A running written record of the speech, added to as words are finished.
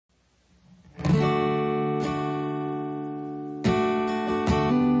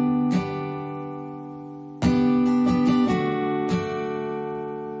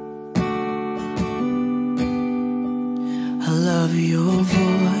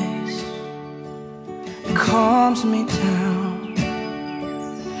calms me down.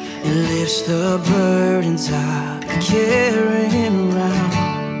 It lifts the burdens I've been carrying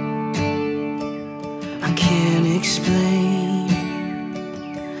around. I can't explain,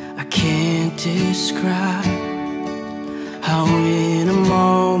 I can't describe how in a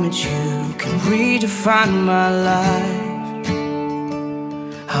moment you can redefine my life.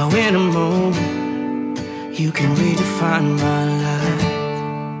 How in a moment you can redefine my life.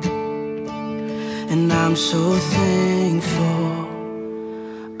 And I'm so thankful,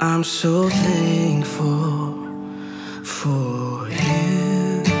 I'm so thankful for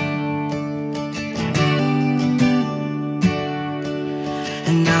you.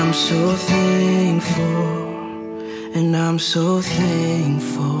 And I'm so thankful, and I'm so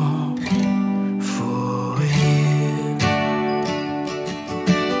thankful for you.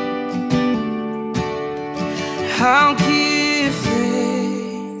 I'll give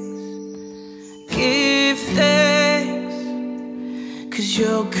thanks, 'cause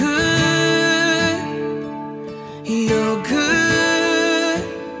you're good, you're good.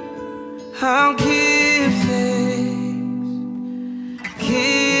 I'll give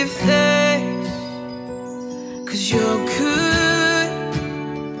thanks, 'cause you're good.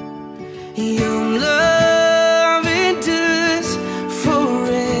 Your love endures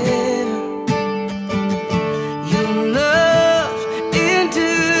forever. Your love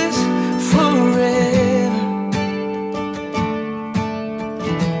endures forever.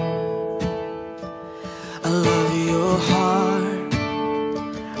 I love your heart,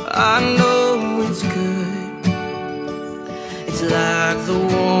 I know it's good. It's like the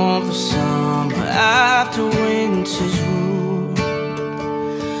warmth of summer after winter's rule.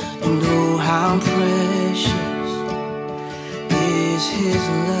 And oh, how precious is His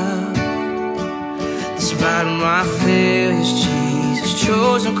love. Despite my failures, Jesus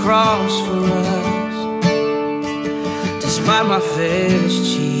chose a cross for us. Despite my failures,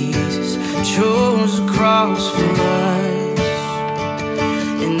 Jesus chose a cross for us.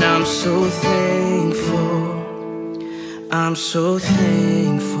 And I'm so thankful, I'm so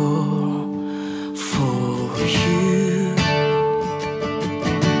thankful for you.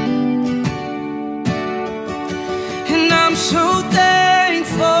 And I'm so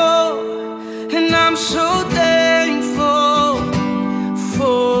thankful, and I'm so thankful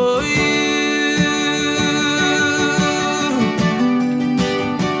for you.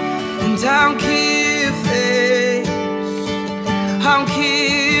 And I'll give thanks, I'll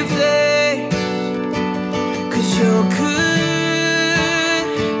give thanks, 'cause you're good,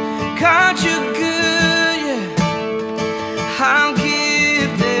 God, you're good, yeah. I'll give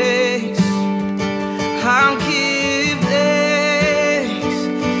thanks, I'll give thanks.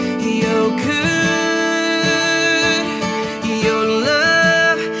 You're good, your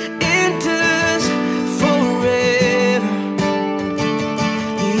love endures forever.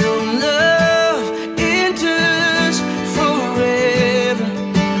 Your love endures forever.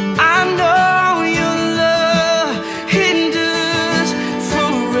 I know your love endures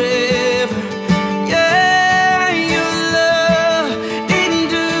forever. Yeah, your love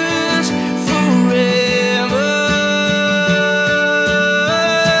endures forever.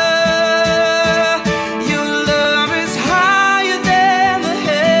 Your love is higher than the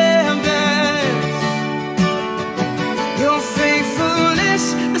heavens. Your faithfulness,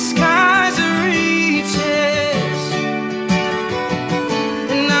 the skies reaches.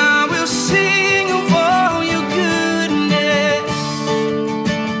 And I will sing of all your goodness.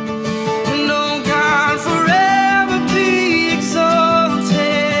 And oh God, forever be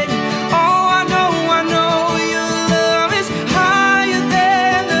exalted. Oh, I know your love is higher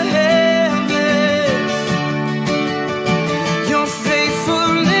than the heavens. Your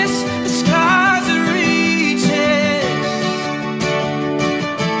faithfulness, the skies reaches.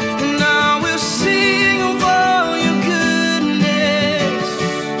 And I will sing of all your goodness.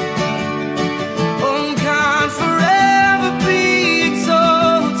 Oh God, forever be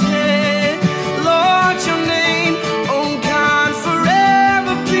exalted. Lord, your name, oh God,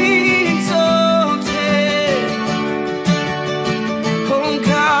 forever be exalted. Oh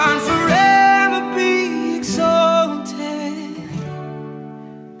God, forever be exalted.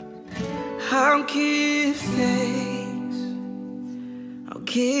 I'll give thanks, I'll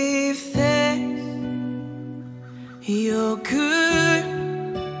give thanks. You're good,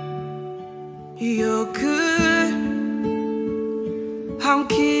 you're good. I'll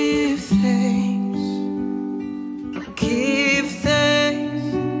give thanks.